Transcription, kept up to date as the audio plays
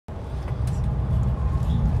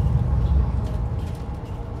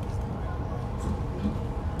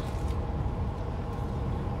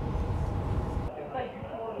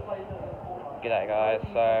G'day guys,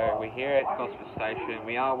 so we're here at Gosford Station.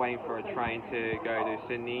 We are waiting for a train to go to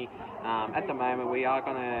Sydney. At the moment we are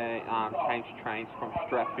going to change trains from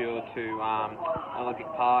Strathfield to Olympic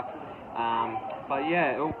Park. But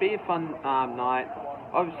yeah, it will be a fun night.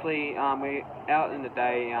 Obviously we're out in the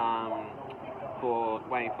day for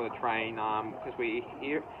waiting for the train because we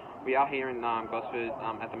are here in Gosford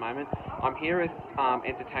at the moment. I'm here with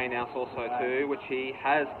Entertain House also too, which he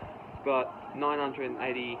has got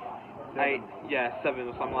 988, yeah, 7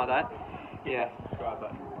 or something like that. Yeah,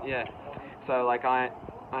 yeah. So like I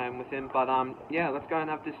am with him, but yeah, let's go and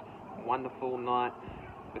have this wonderful night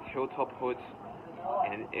with Hilltop hoods,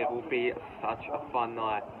 and it will be such a fun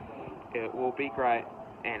night. It will be great,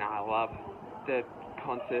 and I love the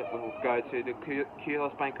concert. We will go to the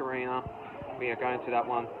Hilltop Bank Arena. We are going to that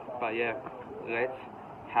one, but yeah, let's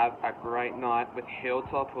have a great night with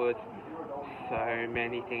Hilltop hoods. So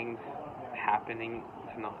many things happening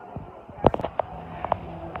tonight.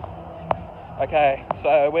 Okay,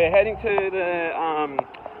 so we're heading to the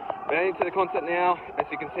concert now. As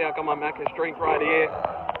you can see, I've got my Macca's drink right here,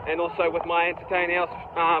 and also with my Entertain House.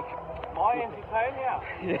 My Entertain House?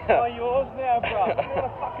 Yeah. Oh, yours now, bro. You're a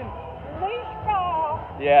fucking leash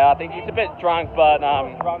bar. Yeah, I think he's a bit drunk, but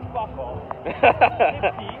Drunk, fuck off. Tipsy,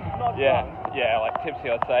 not yeah, drunk. yeah, like tipsy,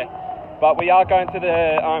 I'd say. But we are going to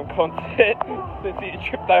the concert since he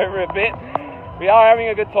tripped over a bit. We are having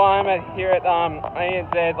a good time here at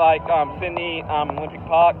ANZ, like Sydney Olympic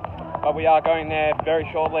Park. But we are going there very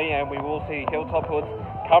shortly, and we will see Hilltop hoods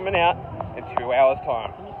coming out in 2 hours'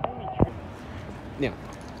 time. Yeah.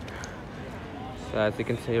 So as you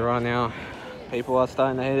can see right now, people are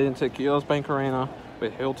starting to head into Hilltop Bank Arena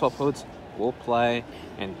with Hilltop hoods will play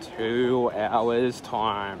in 2 hours'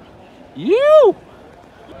 time. You!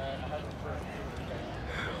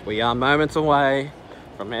 We are moments away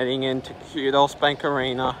from heading into Hilltop Bank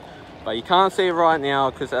Arena, but you can't see it right now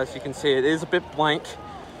because, as you can see, it is a bit blank.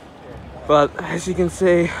 But as you can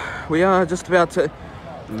see, we are just about to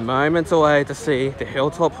moments away to see the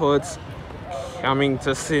Hilltop hoods coming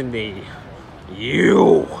to Sydney.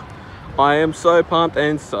 I am so pumped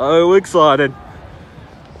and so excited.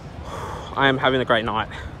 I am having a great night.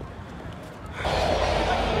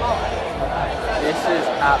 This is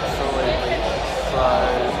absolutely so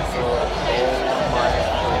good. Oh my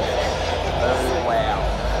goodness. Oh wow.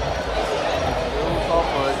 Hilltop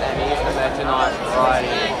hoods, and here's the merchandise right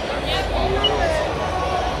here.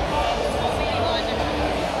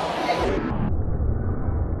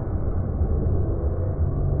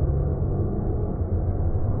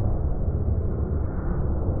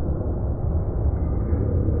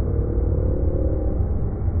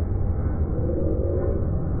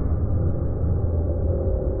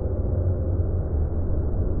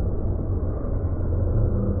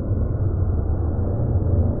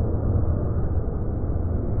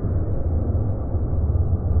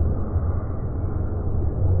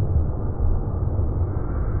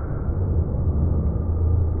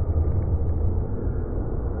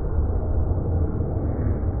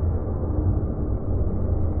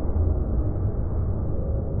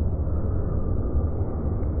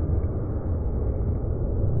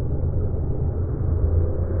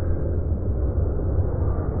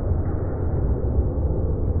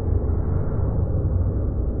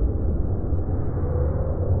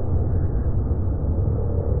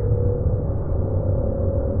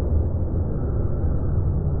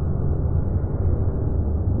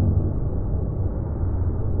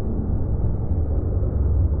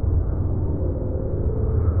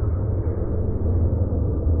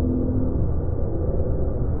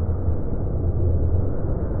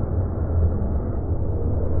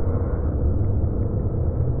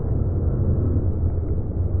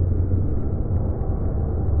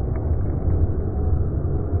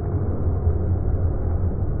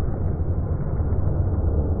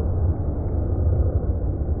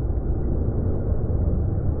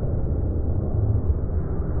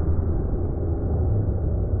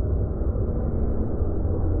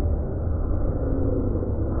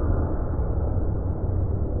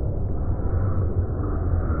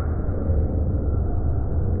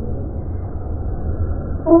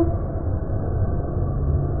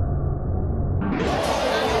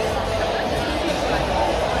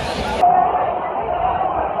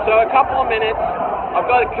 So a couple of minutes, I've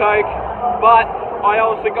got a Coke, but I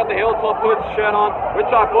also got the Hilltop hoods shirt on, which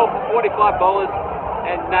I bought for $45,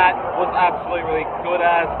 and that was absolutely really good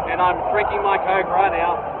as, and I'm drinking my Coke right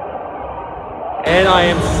now. And I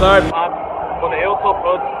am so pumped for the Hilltop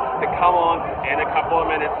hoods to come on in a couple of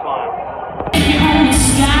minutes time.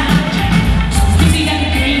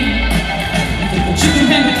 You can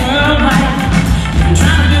bend the world right. You're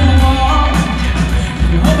trying to do the wrong.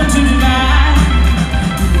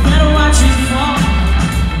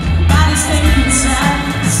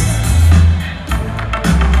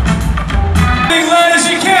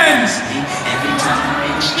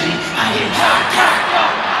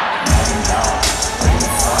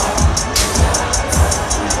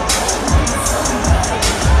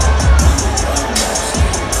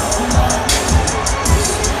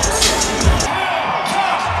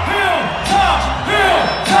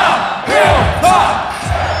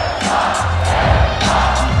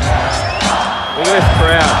 this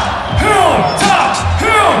crowd. Hilltop!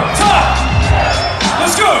 Hilltop!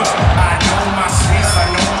 Let's go! I know my streets,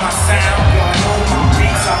 I know my sound, you know my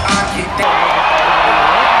beats, so I get down.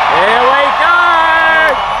 Here we go!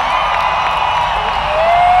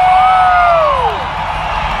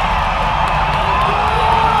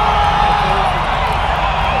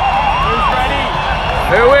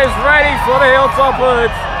 Who is ready for the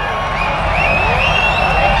Hilltoppers?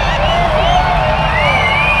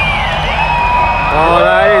 Oh,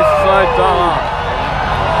 that is so dark.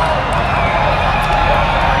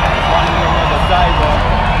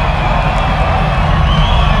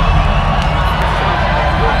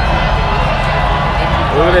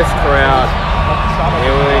 Look at this crowd.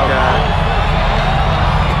 Here we go.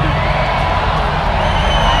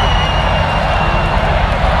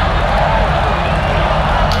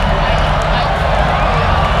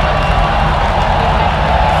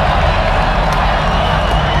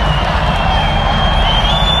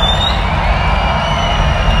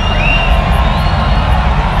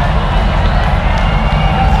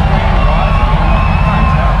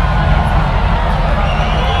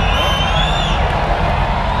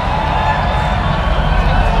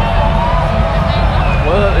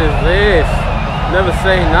 This, never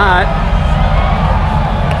seen that.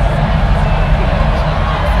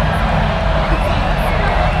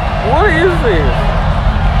 What is this?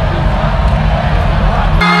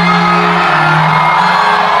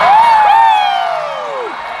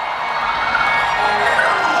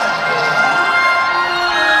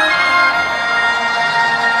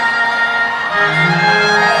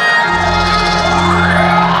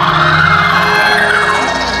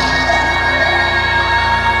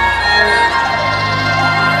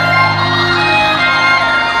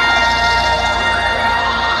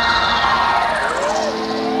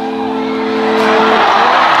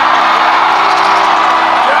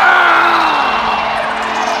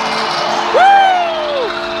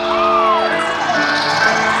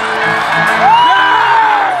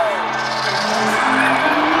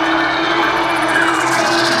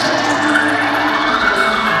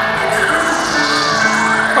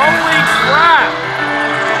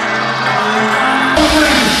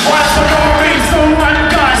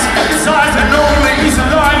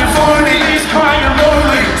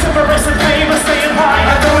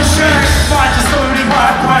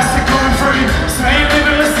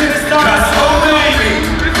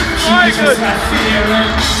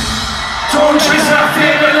 Don't chase that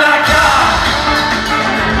feeling like I've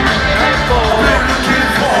been looking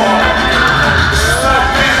for.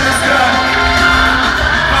 Stuck in the sky,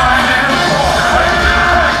 flying in a ball.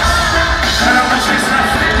 And I'm gonna chase that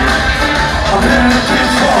feeling I've been looking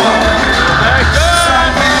for.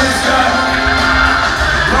 Stuck in the sky,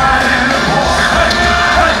 flying in a ball.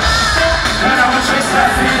 And I'm gonna chase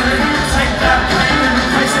that feeling, take that pain and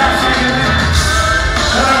replace that feeling.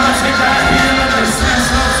 And I'm gonna take that feeling and stand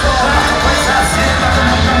so tall.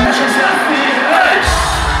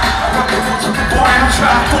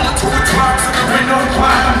 Pulling to a drop, so there ain't no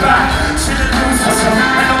climbing back. See the news for some,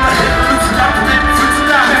 and on the hit loose, and I'm committed to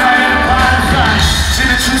tonight. Then I ain't a blind guy. See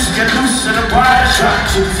the juice get loose in a wide shot.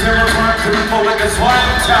 See the zero run, couldn't pull like it's wide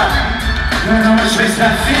on top. Man, I'ma chase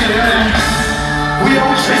that feeling. We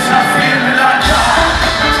all chase that feeling like God.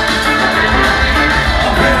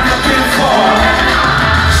 I've been looking for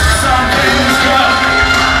something that's good.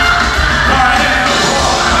 Right in the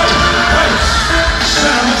wall, hey, hey.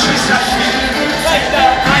 Man, I'ma chase that feeling. Take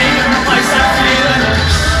that pain and replace that feeling.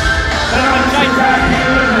 And I'ma take that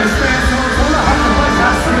feeling and stand so tall. I have to place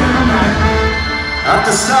that feeling, man. At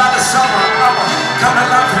the start of summer, I'ma come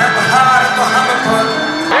alive and have a heart and go have a fun.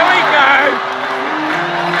 Here we go.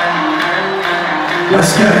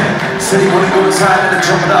 Let's get it. City wanna go inside and then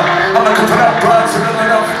jump it up. I'm like, put up, bro, so not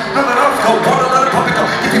enough. Not enough, go, water, let it pump it go.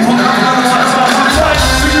 If you pull it up, another one, it's all time.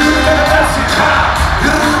 You gotta let it die.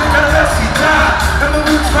 You gotta let it die. Never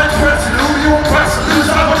lose my friends, and who you impress,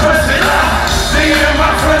 lose all my friends, they lie. Me and my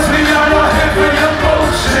friends, we are your hip and your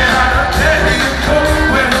bullshit. I don't care who you go,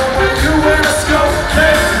 when you in a scope.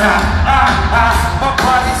 My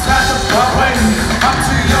body's had to go away. I'm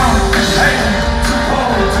too young, hey, too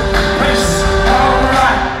old to race.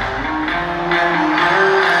 Alright,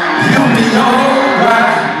 you'll be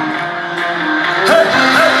alright. Hey,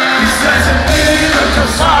 hey, he says to me, look, I'm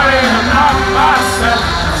sorry, I'm not myself.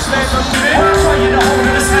 Trying to hold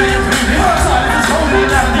it, it's how you breathe it. Silence is holding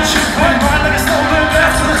it out of the shit. Went right like a stolen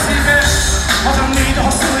gas to the season. I don't need the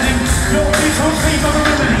hostility. No need to feed my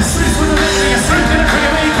remedy. Sleep with the liberty. I sleep in a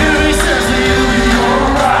crib. Make it really seriously. You'll be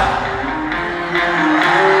alright.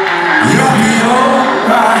 You'll be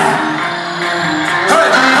alright. Hey,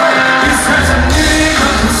 hey, he says to me,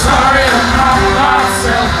 look, I'm sorry, I'm not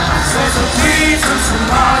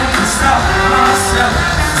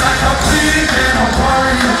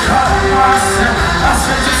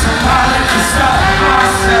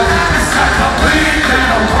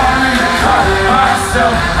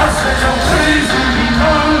I said, yo, please leave me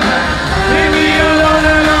lonely. Leave me alone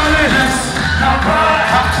in loneliness. Now I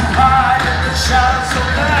have to hide in the shadows of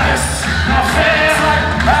night. Now feels like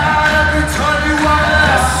hide every time you are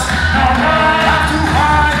less. Now I have to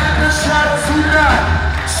hide in the shadows of night.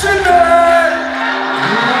 Tonight,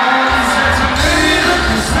 you said to me that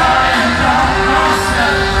this night and not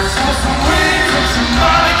myself. So some weeks that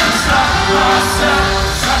somebody can stop myself.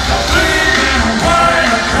 It's like I'm bleeding away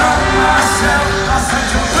to cut myself. I said,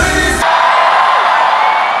 you please.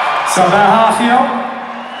 So about half of you?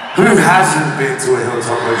 Who hasn't been to a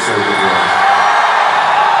Hilltop show before?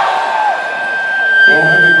 Well,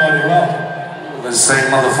 everybody, well, the same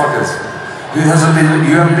motherfuckers. Who hasn't been?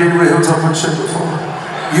 You haven't been to a Hilltop show before?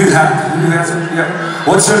 You have. Who hasn't? Yeah.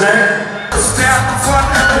 What's your name? Stand the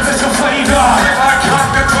front and the visual flavor. If I can't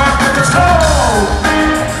get drunk with the toe.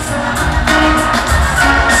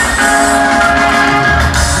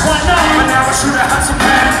 Why not? But now I should have had some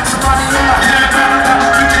pain. Somebody in my hand.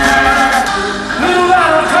 Little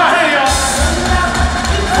louder, I can't hear you.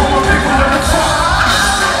 For my people in the top.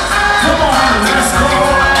 Come on, let's go.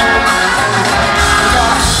 I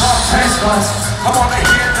got hot taste buds. I wanna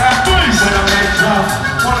hear that blues when I make love.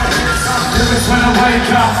 Wanna hear some lyrics when I wake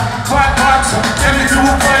up. Black lights, get me to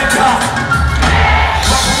a wake up.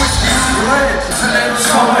 Proper whiskey, red, it's an end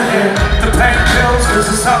over here. The pain kills, cause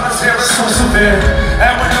the summer's here, it's so severe.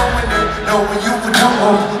 And we know when you would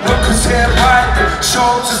know. Look who's here, right? The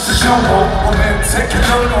show just to show up. Oh man, take a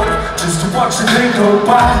note just to watch the day go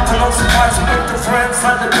by. The lots of guys who make their friends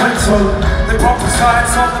like the Clinton. They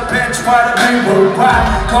prophesize on the bench by the main road. Right?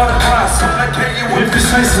 Got a glass, I'm like, hey, you if you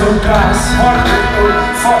say so, guys. Part of it,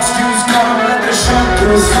 Fox News, gotta let the show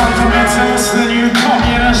go. Fundamentalist, the new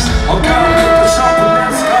communist. I'll go with the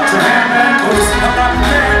supplements, got your hand ankles. I'm not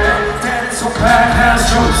dead, it's so bad, has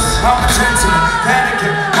jokes. I'm a gentleman,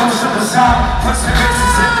 panicking, most of us are. Plus the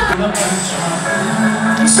business in the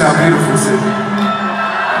you sound beautiful, Sydney.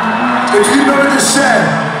 If you know the shed,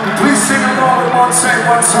 please sing along with one take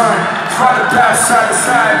one time. Front and back, side to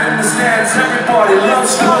side, in the stands, everybody,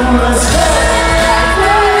 let's go, let's go.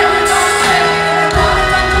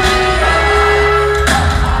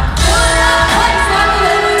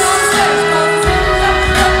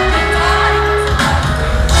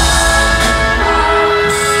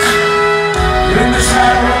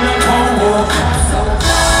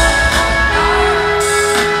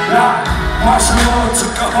 Martial law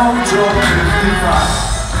took a hold of 55.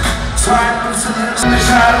 Time was in the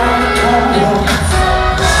shadow of the cold war.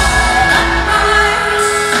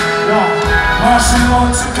 Martial law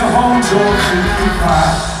took a hold of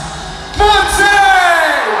 55. Monty!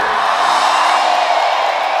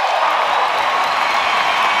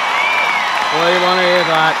 Well, you want to hear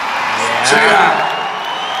that? Yeah. Check it out.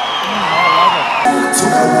 I love it. To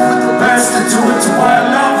go with the best and do it to why I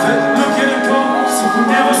love it. Look at it go. So we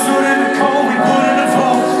never stood in the cold, we put in the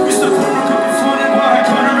fall. Used to put a cooking food in what I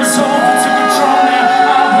couldn't resolve. I took control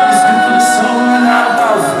now, I was good for the soul and I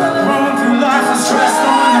love it. Rolling through life and stressed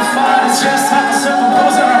on the fight. It's just half a simple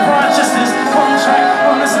goals and our righteousness. Contract,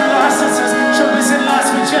 owners and licenses. Troubles in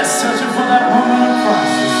lives, we just searching for that moment of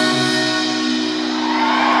crisis.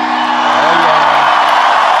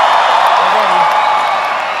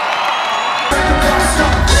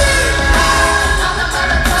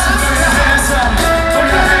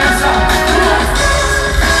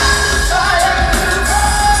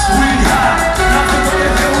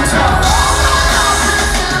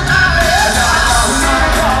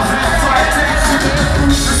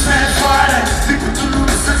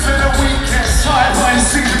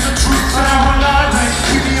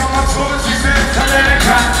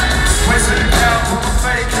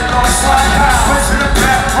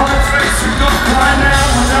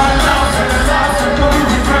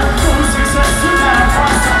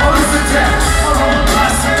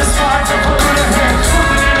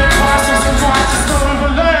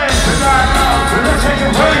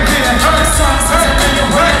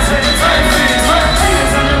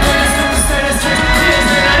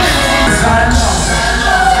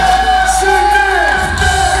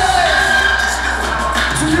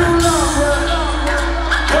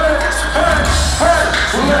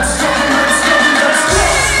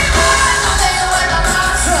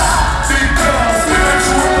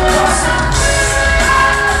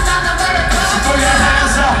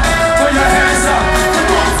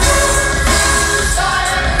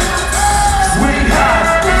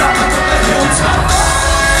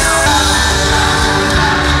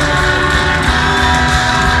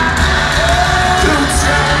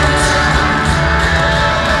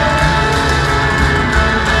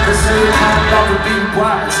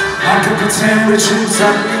 I could pretend with you,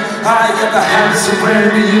 I got the hands of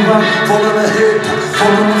wherever you are. Fall on the hip,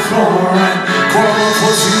 fall on the floor, and fall on the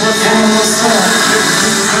pussy, and fall on the song.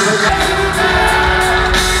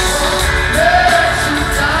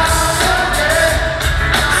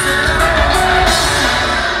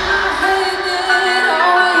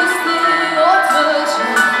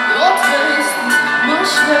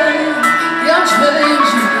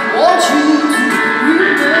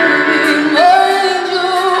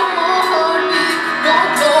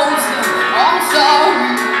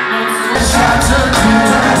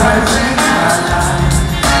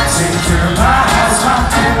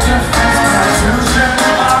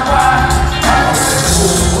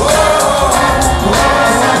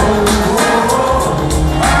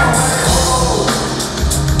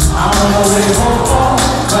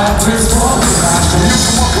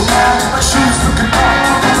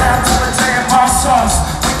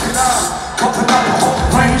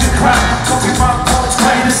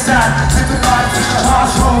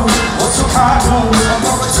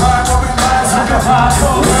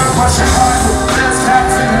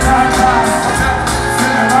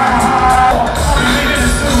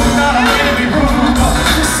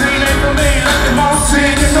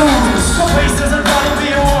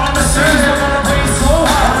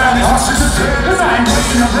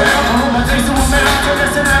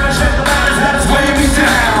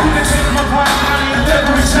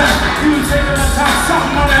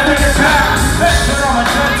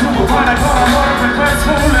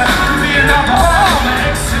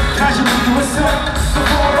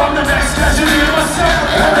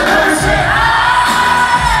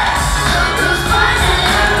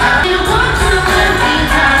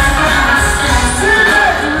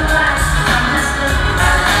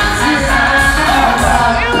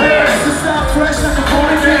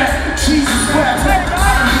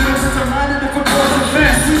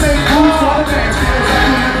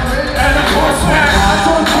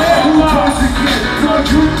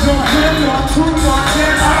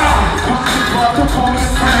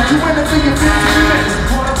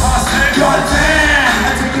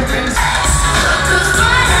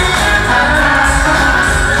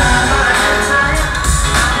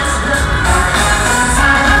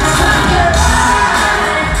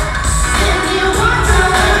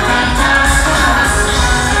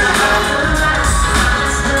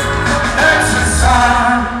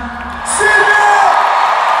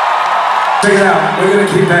 Check it out, we're going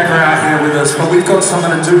to keep Becca out here with us, but we've got something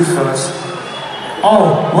to do first.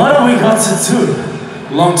 Oh, what have we got to do?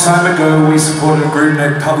 Long time ago, we supported a group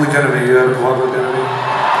named Public Enemy. You heard of Public Enemy?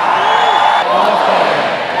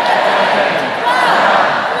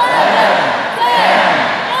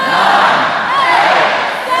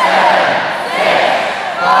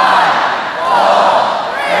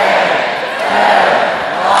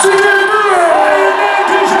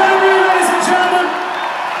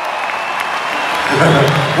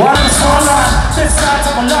 What is going on? This side's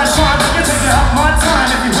of a lifetime. You take it up my time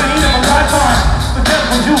if you ain't in a lifeline. Forget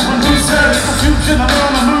what you will lose, confusion, I'm on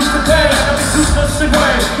the move today. Every toothless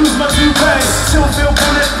away, lose my toupee. Still feel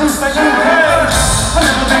bulletproof like you pay. I'll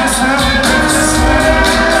never be the same when you leave this way.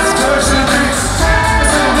 That's version 3.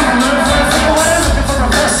 It's all we can live with. So I am looking for a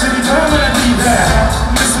best city permanently there.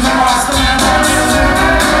 Listen to my story, I'm on the other.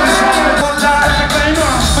 One life, I claim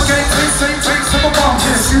on. Forget same face of a bomb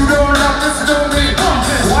kiss. You don't love this, don't me.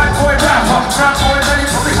 White boy rapper, trap boy lady,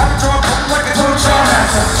 probably have a drop, like a total charm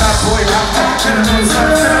actor. Trap boy rapper, gentleman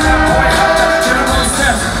steps, trap boy rapper, gentleman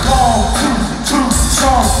steps. Long,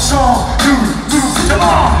 strong, do, come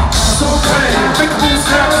on. So pretty, big boom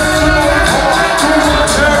step, you know what for, do what I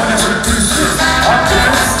turn, and you do shit. I'm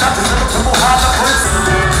doing this, not to little people hide the place.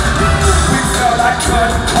 We felt like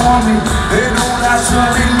cutting on me, they know that's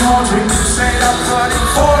running laundry. Say I'm 30,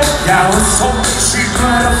 40, yeah, I was so she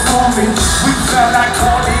better for me. We felt like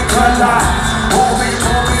calling a lie. Hold me,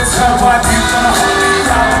 it's her wife. You gonna hold me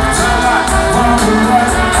down. Tell like, run the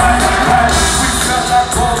right, right. We felt like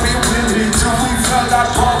Bobby Willie. We felt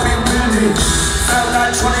like Bobby Willie. Felt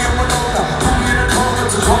like 20 and Winona. Put me in a corner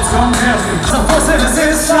to come from heaven. The force is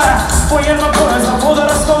inside. Boy in my words, the more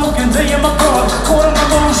that I spoke and day in my blood. Caught in my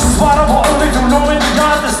emotions, wide I will only do knowing the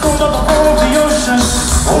God, the storm of the roar of the ocean.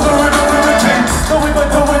 Over and over again, though we were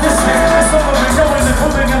doing this thing. It's over and knowing the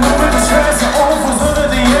coping and knowing the stress. All was under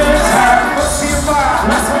the edge. Let's see if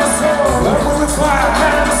that's what I saw. Learn what we find.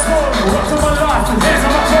 Man in the storm. Up to my life and hands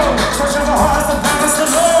on my clothes. Touching my heart, the balance to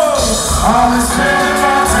love. All this pain in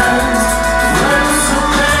my days. Learning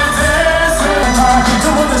some days. I can do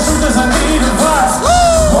what the truth is, I need advice.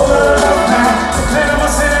 Hold it up now. The pain of my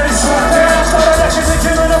sanity shut down. Started actually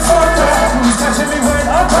giving a fuck down. Who's touching me when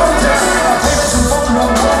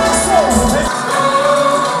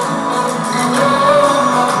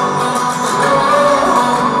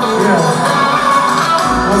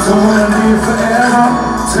Don't wanna live forever,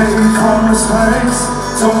 take me from this place.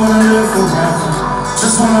 Don't wanna live forever,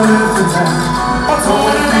 just wanna live today. I don't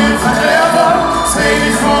wanna live forever, take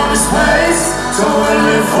me from this place. Don't wanna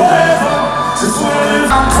live forever, just wanna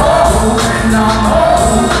live. I'm hoping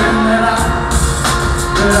that I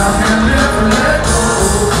can live and let go.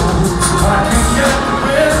 So I can get the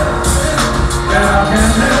bit, that I can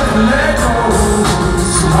live and let go.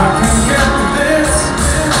 So I can get the bits.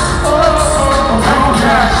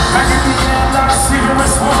 Back in the end, I see you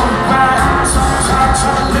as one back. Try to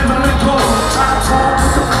live and let go. Try to talk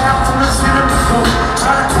with the path from the city to go.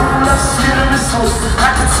 Try to cool us, skin of his soul. I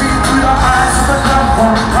can see through the eyes of the loved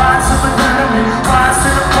one. Rise of the enemy, rise to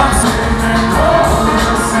the bumps. And go,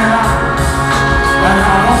 and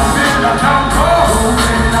I don't feel like I'm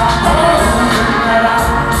going. I'm hoping that I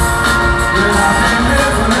can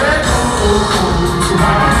live and let go. So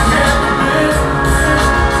I can get the bit,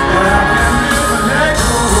 that I can live and let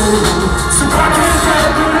go. So I can get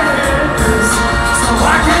through the hits, so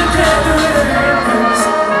I can get through the hits,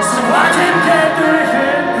 so I can get through the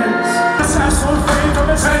hits. Let's have some faith from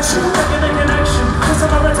attention, making a connection. Cause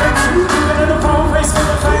I'm a redemption, even in the wrong place for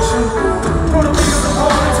the faction. Brought a piece of the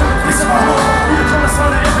wall into the piece of my heart. You can call us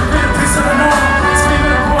on it, every bit a piece of the norm. It's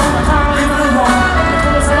leaving it wrong, I can't leave it alone. The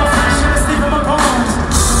colors of my flesh and it's leaving my bones.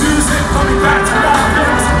 Music brought me back to life,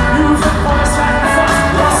 yes. Music for the sacrifice.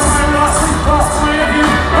 Lost my point of view.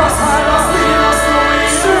 Lost my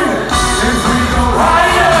story. If we go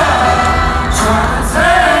higher, try to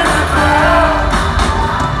take the crowd.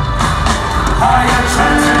 Higher, try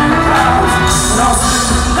to take the crowd. Lost in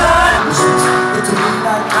the night. It took me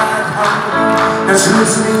like God, now she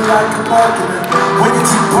looks at me like a argument. When you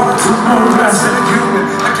take part to no rest in a human,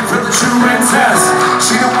 I can feel that you in test.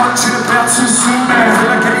 She don't want you to bounce too soon, man. I feel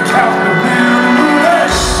like a cow in the middle of the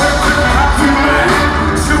moonlight. Where could I have you, man?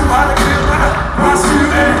 Still out of it, my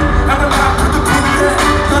student. I'm about to put the boot in.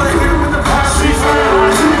 Gotta hit him with the fire streets right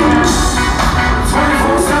on you.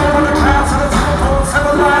 24/7 on the clouds, on the teleports, have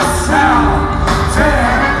a light sound.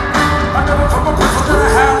 Damn, I never put my pistol that I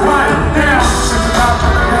have right now. Check it out,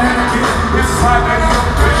 I'm gonna get it. It's like a young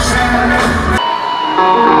Christian.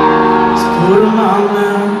 So put him on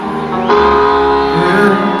now.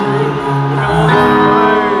 Yeah, put him on now.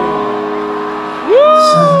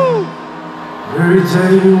 So, every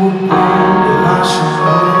day you were born, your light shone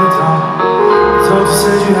out in the dark. I thought you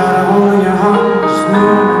said you had a hole in your heart. Just knew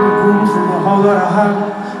I'd make a room from a whole lot of heart.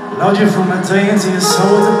 Loved you from a day into your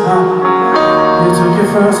soul apart. You took your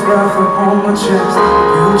first breath upon my chest.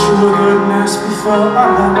 Built you a good nest before I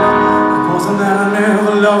left. It wasn't that I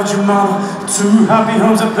never loved you, mother. Two happy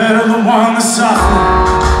homes are better than one that's suffering.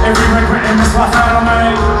 Every regret in this life that I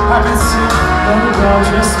made, I've been sick. No girl,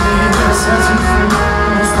 just me, that sets you free.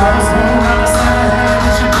 Most lovers won't understand the hand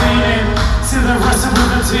that you're bleeding. To the rest of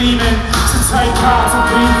the demon. To take heart to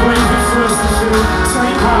be brave and first to feel.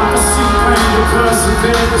 Take heart to see pain to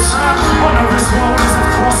persevere. The shine on the wrist wall is of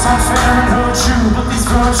course unfair and hurt you, but these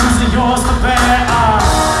virtues are yours to bear.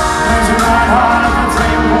 Learned you right hard of a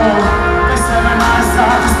day war. They 7 eyes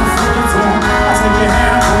die just before the dawn. I take your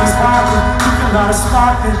hand and pull it sparkling. You can let it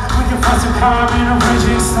sparkling. We can find some calm in a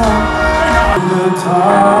raging storm. In the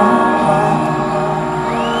dark,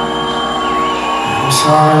 I'm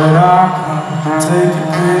sorry that I can't take your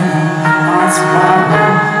pain on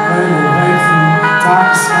tomorrow. When you wake from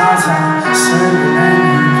dark skies, I say your name,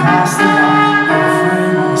 you pass the light.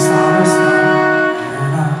 Frame on the starless night.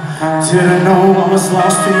 And I didn't know I was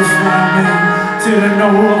lost till you found me. Didn't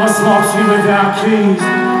know I was lost here without keys.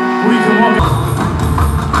 We can walk.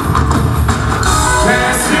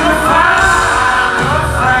 Guess you find your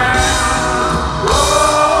friend.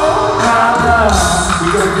 Oh, my love. We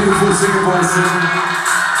got a beautiful singing voice singing.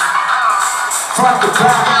 Front to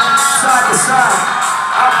back, side to side,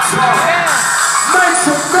 up top. Make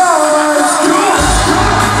some noise.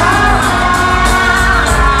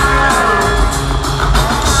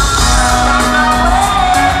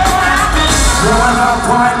 Growing up,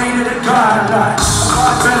 I needed a guideline. A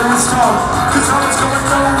lot better in store, 'cause I was going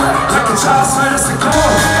nowhere. Like a child said us to go.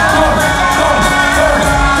 Go, go, go,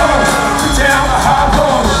 go. Down the high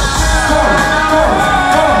road. Go, go,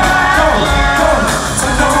 go, go, go. To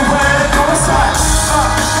nowhere to go aside.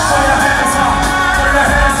 Throw your hands up, throw your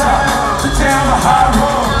hands up. Down the high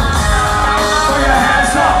road. Throw your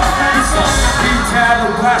hands up, hands up. Beat down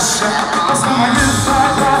the west shot. That's when my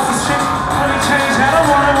inside life was shit. When it changed, I don't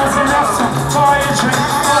want it was enough to buy a drink.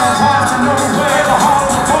 I don't have to know where the heart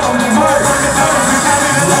was. Follow me, my break it down. If you can't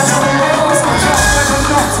even let you know.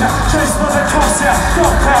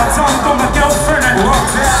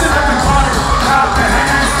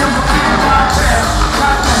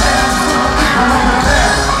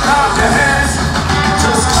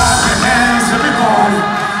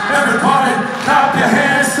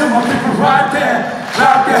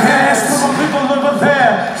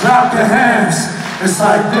 It's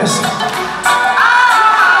like this.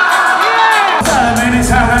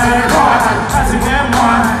 As you get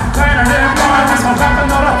one, greater than one. That's what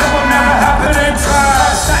happened, all I think will never happen in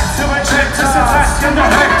time. Stack to a chick, just attack in the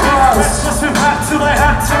head claws. Just been back till they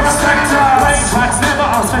had to respect us. Lane tracks never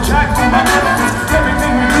off the track from my evidence.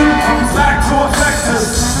 Everything we do comes back to affect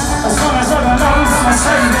us. As long as other lungs, I'ma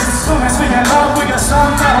say this. As long as we get love, we get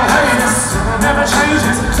some that'll hate us. Never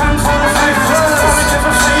changes, time for the faithless. Only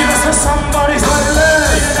different flavors for somebody's playlist.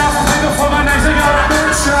 Lay it down for bigger for my names, they got a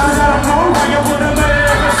bitch. Cause I don't know why you would've made it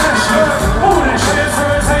a reflection. All that shit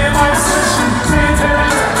for a day in my session. Can't tell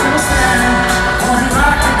you to understand. I'll be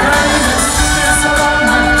back again. It's so long,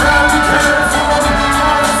 I'm proud to care for the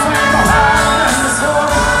heart of flame behind. And the soul,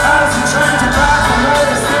 as you change it back, I know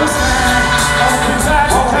they still stand. I'll be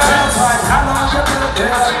back again. How long you been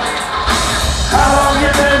here? How long you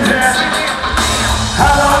been here?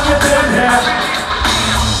 How long you been here?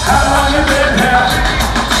 How long you been here?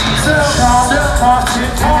 Still on the party,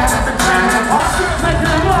 on the grand party, making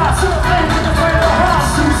a lot, so playing with the way of the heart,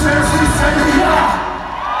 so seriously say we are.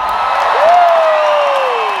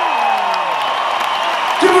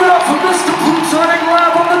 Give it up for Mr. Plutonic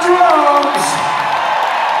Lab on the drums.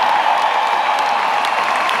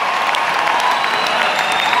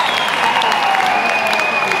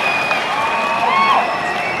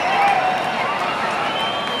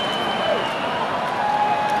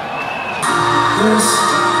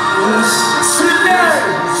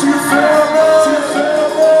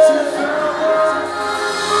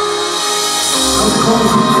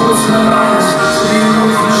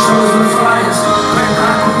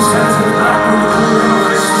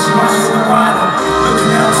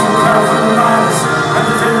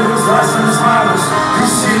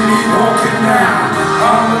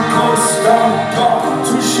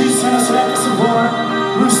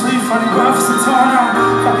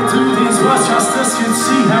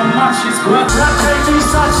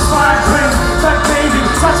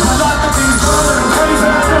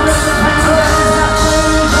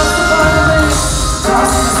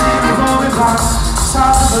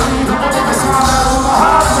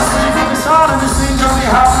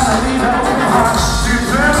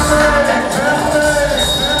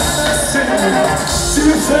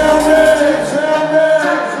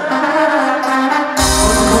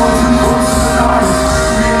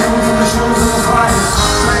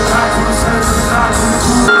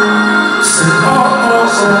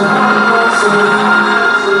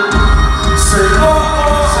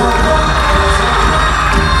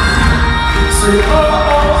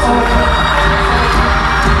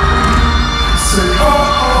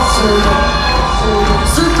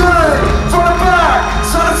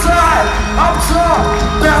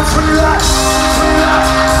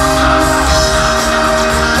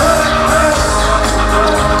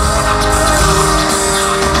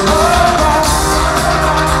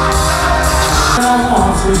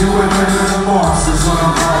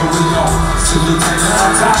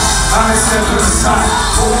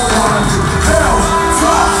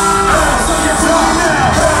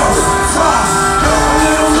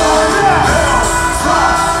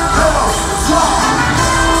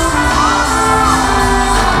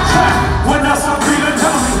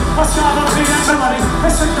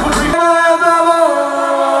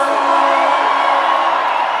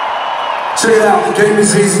 Check it out, the game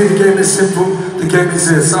is easy, the game is simple, the game is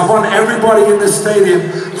this. I want everybody in the stadium,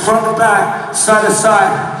 front to back, side to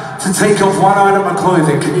side, to take off one item of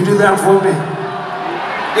clothing. Can you do that for me?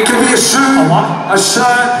 It can be a shoe, a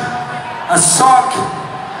shirt, a sock,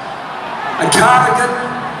 a cardigan,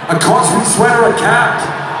 a cosmic sweater, a cap.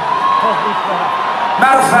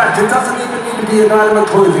 Matter of fact, it doesn't even need to be an item of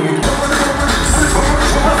clothing.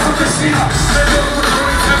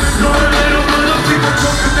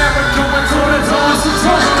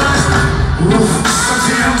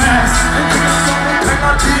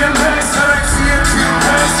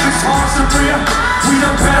 We the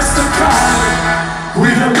best of kind. We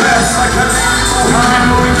the best like a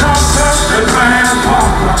we conquer. They're playing a pop.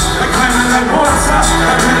 They're claiming they want us.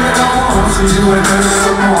 They're claiming they don't want us. You ain't better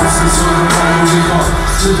than monsters. So the way we go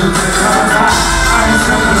to the big high. I ain't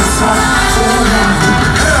stepping aside.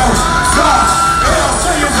 Hell, stop. Hell,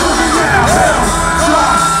 say you're moving now. Hell,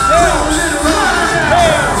 stop. Hell, little runner now.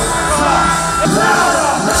 Hell, stop.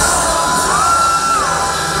 Louder.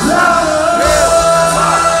 Louder.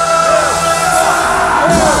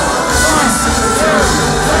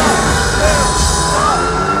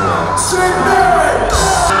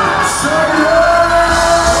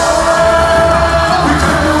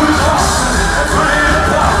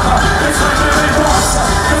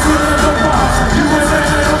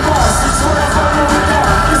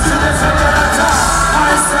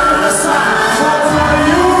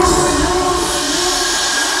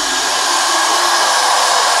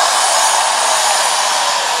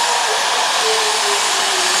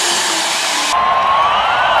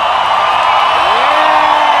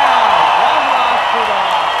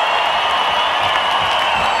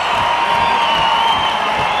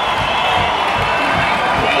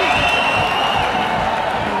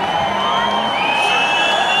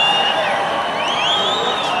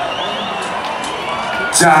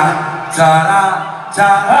 Da da da da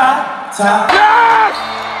da. Yes!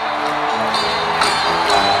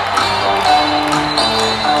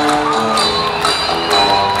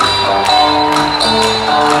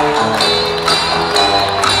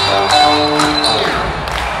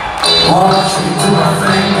 Watch me do my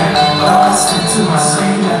thing and lost into my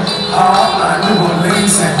scene and hard like New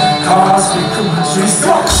Orleans and cars become my dreams.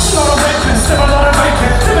 Not a rapist, never not a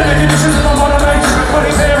vacant. Living in conditions and I'm not a major.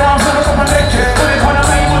 Putting bare arms on up on my naked. Putting on a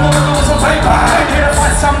main when the world was on paper. I ain't here to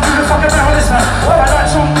fight some dude to fuck around with this man. Well, I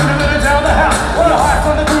got some dude living down the house. Well, I hide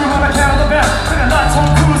from the groove on account of the bell. Bring a lights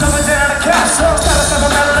on cruise up and down the couch. Status of a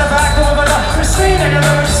man in the back over the pristine. And you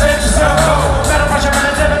never save yourself. Better pressure and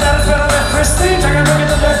a devil that is better than pristine. Take a look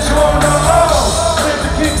at the left you on the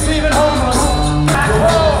even homeless.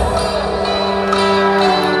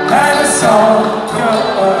 And it's all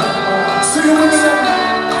good. Sing it with me now.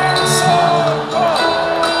 And it's all good.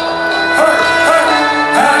 Hey, hey.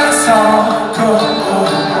 And it's all good.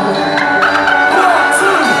 1,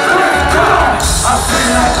 2, 3, come on. I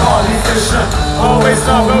feel like Carly Fisher. Always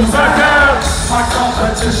stop those seconds. My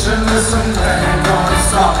competition, listen, they ain't gonna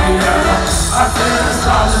stop me ever. I feel the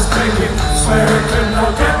stars is blinking. Swear it could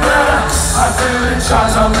not get better. I feel in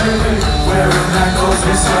charge of me, wearing that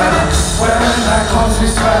cozy sweater, wearing that cozy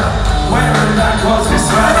sweater, wearing that cozy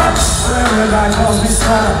sweater, wearing that cozy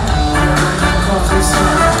sweater, wearing that cozy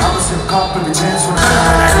sweater. I was in pop every chance when I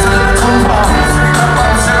got to the club.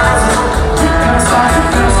 You can't stop, you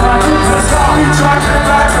can't stop, you can't stop. We try to get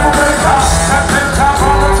back and we'll make it out. That pin top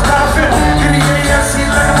on up to battlefield. Give me AFC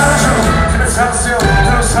like a battlefield. Give us how to steal,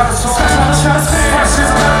 give us how to soul. That's how to steal. Questions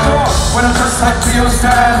about the door. When I'm just like Theo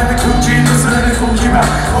style in the Gucci, listen to the Gucci rap.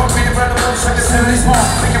 Or be the brand of looks like a 70s mall.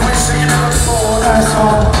 Make it wish that you never before. That's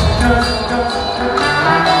all good, good, good.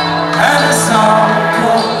 And it's all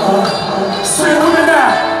good. Sing with me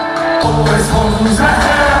now. Always want to lose my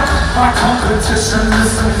hair. My competition,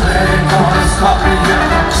 listen, they ain't gonna stop me yet.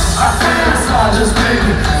 I feel it's not just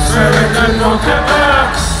baby. Swear it could not get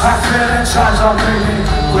better. I feel in charge of me.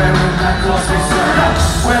 Wearing that cozy sweater.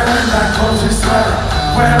 Wearing that cozy sweater.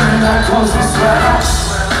 Wearing that cozy sweater.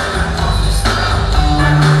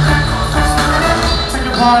 Take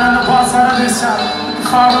a part on the boss out of this side.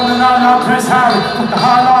 Fire on the now Prince Harry. Put the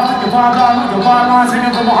high line, take your vibe line, with your vibe line,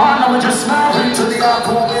 singing from behind, now we just smile. Bring to the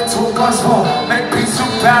alcohol, into a bus hole. Make peace so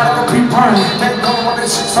bad, I'll be burning. Make no one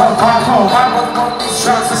that shit's on fire hole. I want one of these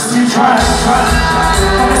shots, let's see try.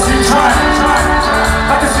 Let us see try.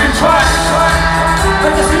 Let us see try.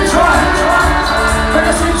 Let us see try.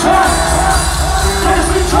 Let us see try. Let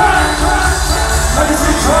us see try. Let us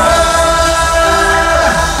see try.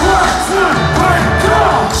 1, 2, 3, go!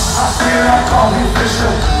 I feel like Carly Fisher.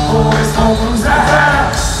 Always don't lose that hair.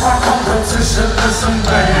 My competition, listen,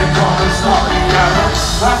 they ain't gonna stop me ever.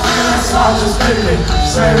 I feel it's not just baby.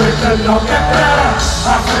 Say we could not get better.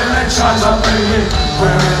 I feel in charge of me.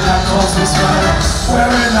 Wearing that cozy sweater.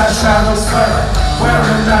 Wearing that shadow sweater.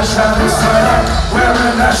 Wearing that shadow sweater.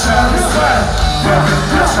 Wearing that shadow sweater. Wearing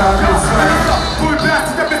that shadow sweater. Pull back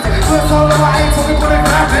to the business. Flip all of my aim, fucking put it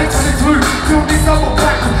back. 22, still need double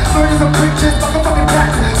back. Millions of pictures, like a fucking back.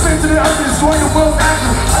 Spin to the earth and destroy the world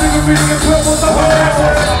actor. I think I'm reading a club on the whole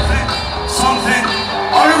Something.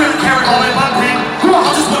 I don't really care about it, but me.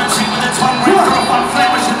 I just wanna cheat with the tongue ring. Throw a fun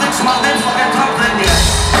flame when she thinks my name's fucking dumpling, yeah.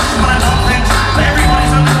 But I don't think that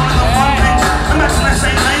everybody's only one of the fun things. Imagine that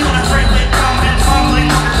same name on a great big fumbling, fumbling.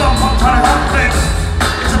 Dumb punk trying to help things.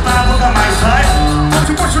 It's a bad look on my side. Don't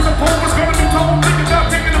you wish the ball was gonna be told? Thinking about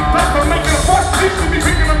taking them back, but making a fuss. Seems to be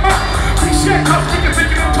picking them up. Appreciate how speaking,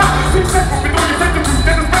 taking them top. Seems like we know you take the truth,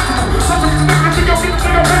 that is natural. Something to make them think of it,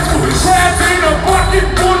 they're mental. Crab in a bucket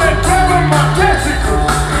full of grabbing my testicles.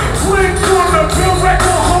 Swings on the bill, wreck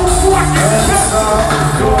the whole fucking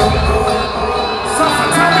festival.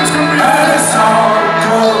 Sometimes it's gonna be and it's all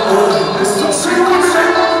good. It's so sing with me.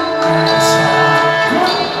 It's all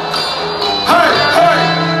good. Hey, hey,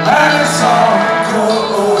 and it's all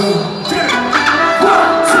good. Get it. 1,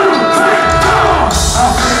 2, 3, go! I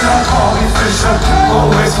feel like Carly Fisher.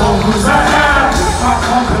 Always hold who's ahead. My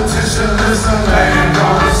competition, listen, they ain't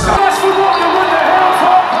gonna stop. That's for walking with the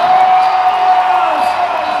Hilltop.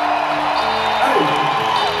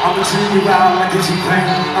 I'ma treat you out like a G-plane.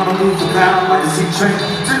 I'ma move you down like a C-train.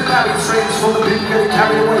 To the battle trains for the people getting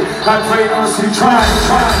carried away. Like praying on the street, trying.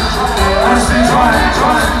 Honestly, trying.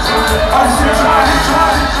 Honestly, trying. Honestly,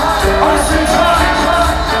 trying. Honestly,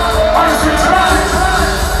 trying.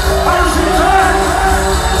 Honestly, trying.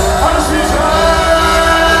 Honestly, trying.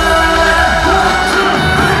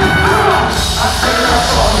 I feel like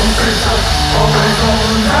Carly Fisher. Always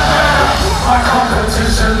on that. My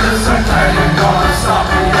competition is a ain't gonna stop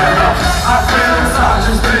me ever. I feel it's not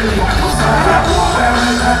just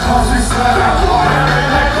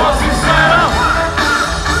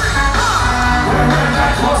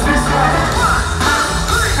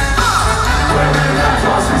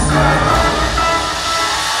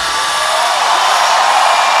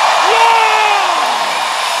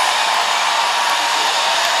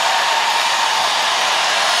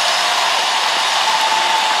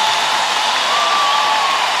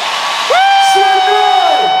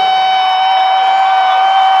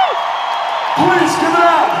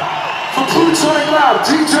Crowd,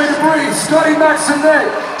 DJ Debris, Scotty Max and Nick,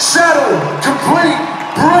 Shadow, Complete,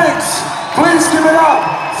 Briggs. Please give it up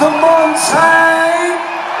for Montaigne.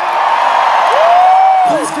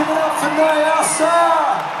 Please give it up for Nyasa.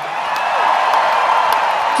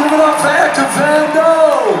 Give it up for Ekavando.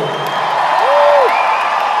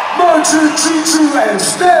 Moju, Juju, and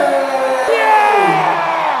Stay.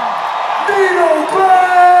 Nino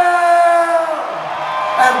Brown.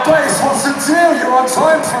 And Bass, what's the deal? You're on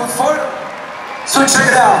time for a photo. So check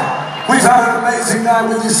it out. We've had an amazing night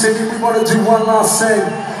with you, Sydney. We want to do one last thing.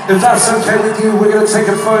 If that's okay with you, we're going to take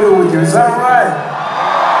a photo with you. Is that all right?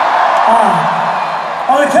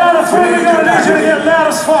 On the count of three, we're going to need you to get loud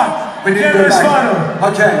as fuck. We need to go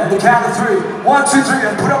back. Okay, on the count of 3. 1, 2, 3,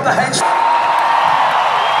 and put up the H.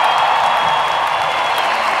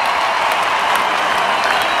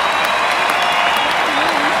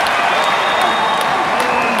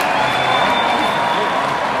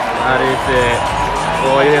 That is it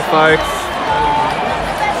for you, folks.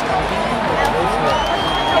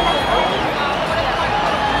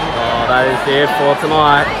 Oh, that is it for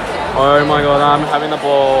tonight. Oh my god, I'm having the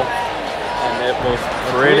ball, and it was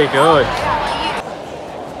pretty good.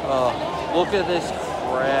 Oh, look at this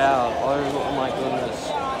crowd. Oh my goodness.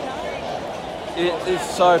 It is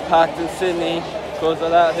so packed in Sydney because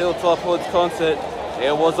of that Hilltop Hoods concert.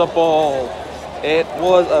 It was a ball. It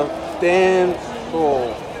was a damn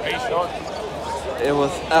ball. It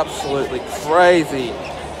was absolutely crazy.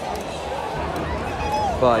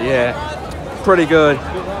 But yeah, pretty good.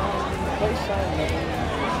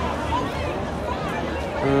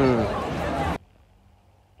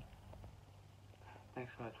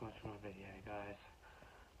 Thanks guys for watching my video, guys.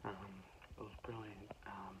 It was brilliant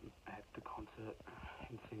at the concert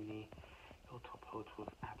in Sydney. Hilltop Hoods was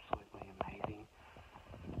absolutely amazing.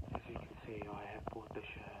 As you can see, I have bought the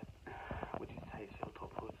shirt, which is says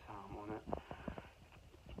Hilltop Hoods on it.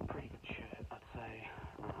 Pretty good shirt, I'd say.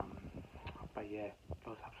 But yeah, it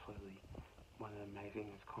was absolutely one of the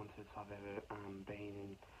amazingest concerts I've ever been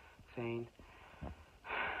and seen.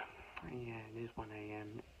 Yeah, it is 1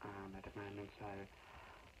 AM at the moment, so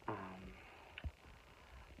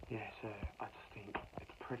yeah, so I just think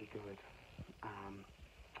it's pretty good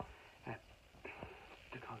at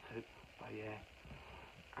the concert. But yeah,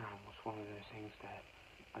 it was one of those things that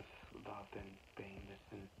I just loved and being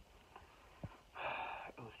just in.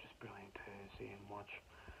 It was just brilliant to see and watch.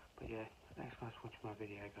 But yeah, thanks guys for watching my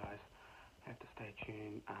video, guys. Have to stay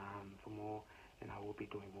tuned for more, and I will be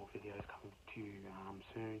doing more videos coming to you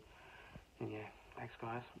soon. And yeah, thanks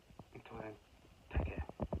guys. Until then.